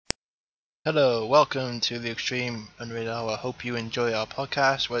Hello, welcome to the Extreme Unrated Hour. I hope you enjoy our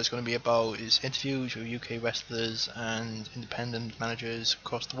podcast. What it's going to be about is interviews with UK wrestlers and independent managers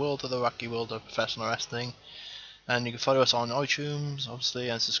across the world of the wacky world of professional wrestling. And you can follow us on iTunes, obviously,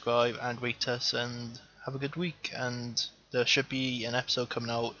 and subscribe and rate us. And have a good week. And there should be an episode coming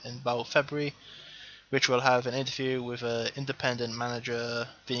out in about February, which will have an interview with an independent manager,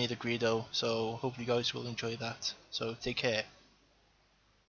 Vinny the Greedo. So hope you guys will enjoy that. So take care.